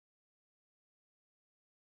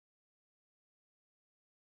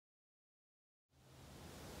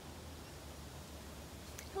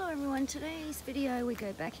everyone, today's video we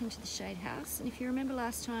go back into the shade house, and if you remember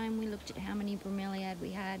last time we looked at how many bromeliad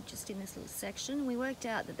we had just in this little section. We worked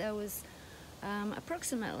out that there was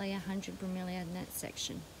approximately 100 bromeliad in that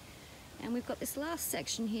section, and we've got this last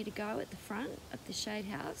section here to go at the front of the shade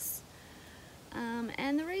house.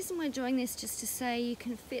 And the reason we're doing this just to say you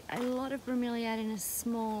can fit a lot of bromeliad in a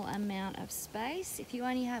small amount of space. If you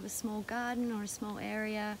only have a small garden or a small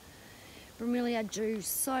area, bromeliad do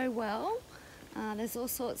so well. There's all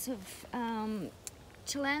sorts of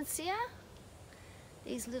Tillandsia,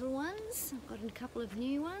 these little ones. I've got a couple of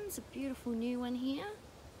new ones, a beautiful new one here.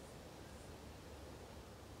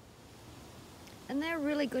 And they're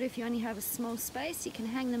really good if you only have a small space. You can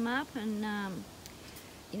hang them up and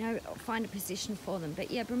you know, find a position for them. But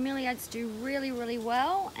yeah, bromeliads do really, really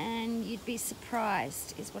well, and you'd be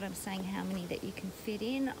surprised, is what I'm saying, how many that you can fit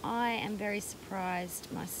in. I am very surprised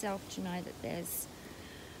myself to know that there's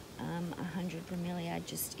 100 bromeliad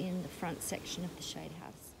just in the front section of the shade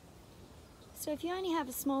house. So if you only have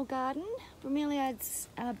a small garden, bromeliads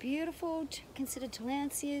are beautiful, considered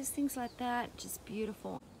Tillandsias, things like that, just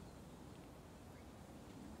beautiful.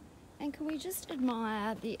 And can we just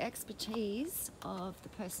admire the expertise of the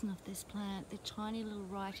person of this plant, the tiny little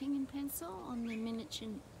writing in pencil on the miniature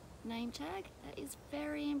name tag? That is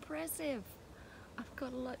very impressive. I've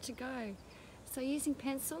got a lot to go. So using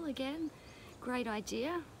pencil again, great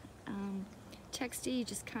idea. Texture, you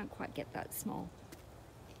just can't quite get that small.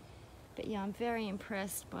 But yeah, I'm very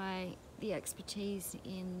impressed by the expertise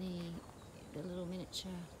in the little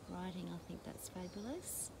miniature writing. I think that's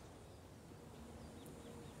fabulous.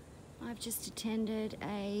 I've just attended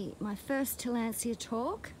my first Tillandsia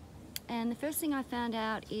talk, and the first thing I found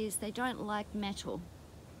out is they don't like metal.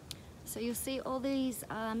 So you'll see all these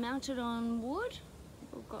are mounted on wood.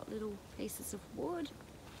 They've all got little pieces of wood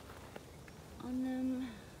on them.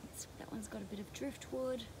 That one's got a bit of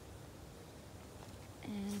driftwood,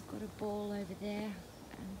 and I've got a ball over there.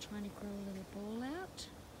 I'm trying to grow a little ball out,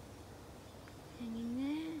 hanging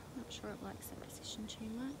there. Not sure it likes that position too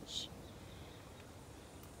much.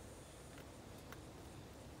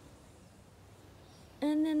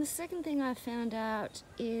 And then the second thing I found out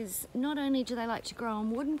is not only do they like to grow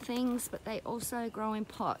on wooden things, but they also grow in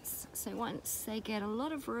pots. So once they get a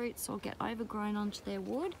lot of roots or get overgrown onto their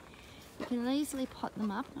wood, you can easily pot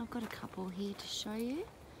them up. I've got a couple here to show you,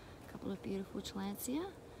 a couple of beautiful Tillandsia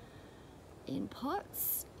in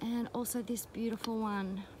pots, and also this beautiful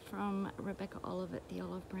one from Rebecca Olivet, the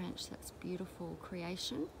olive branch. That's beautiful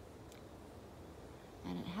creation,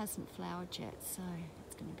 and it hasn't flowered yet, so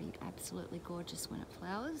it's going to be absolutely gorgeous when it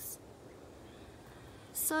flowers.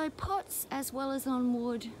 So pots as well as on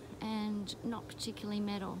wood, and not particularly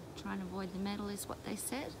metal. Trying to avoid the metal is what they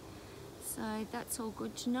said. So that's all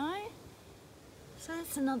good to know. So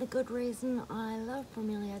that's another good reason I love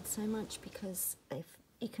bromeliad so much, because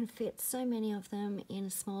you can fit so many of them in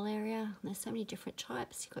a small area. There's so many different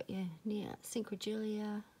types. You've got your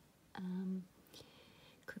Synchrogilia,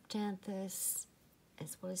 Cryptanthus,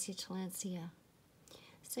 as well as your Tillandsia.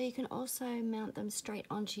 So you can also mount them straight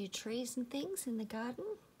onto your trees and things in the garden,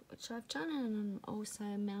 which I've done, and also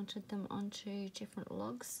mounted them onto different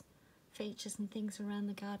logs, features and things around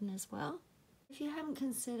the garden as well. If you haven't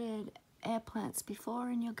considered air plants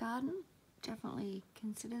before in your garden, definitely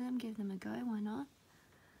consider them, give them a go, why not?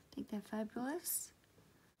 I think they're fabulous.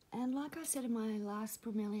 And like I said in my last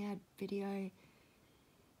bromeliad video,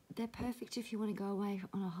 they're perfect if you want to go away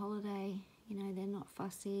on a holiday. You know, they're not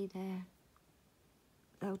fussy,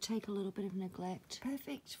 they'll take a little bit of neglect.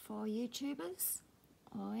 Perfect for YouTubers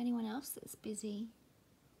or anyone else that's busy,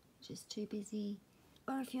 just too busy.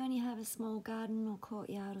 Or if you only have a small garden or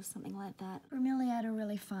courtyard or something like that. Bromeliad are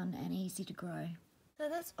really fun and easy to grow. So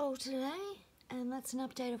that's all today, and that's an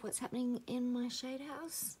update of what's happening in my shade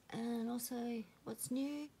house and also what's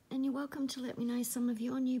new. And you're welcome to let me know some of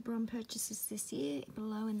your new Brom purchases this year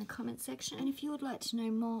below in the comment section. And if you would like to know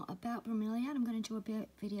more about bromeliad, I'm going to do a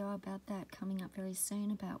video about that coming up very soon,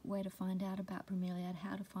 about where to find out about bromeliad,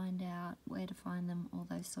 how to find out, where to find them, all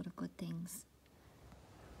those sort of good things.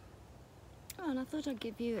 Oh, and I thought I'd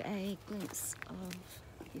give you a glimpse of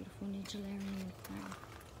beautiful Nidularuim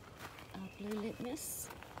Blue Litmus.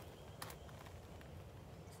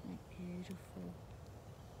 Isn't that beautiful?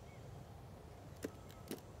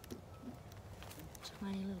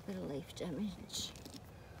 Tiny little bit of leaf damage.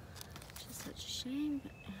 Just such a shame,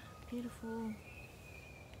 but beautiful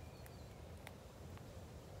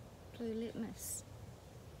blue litmus.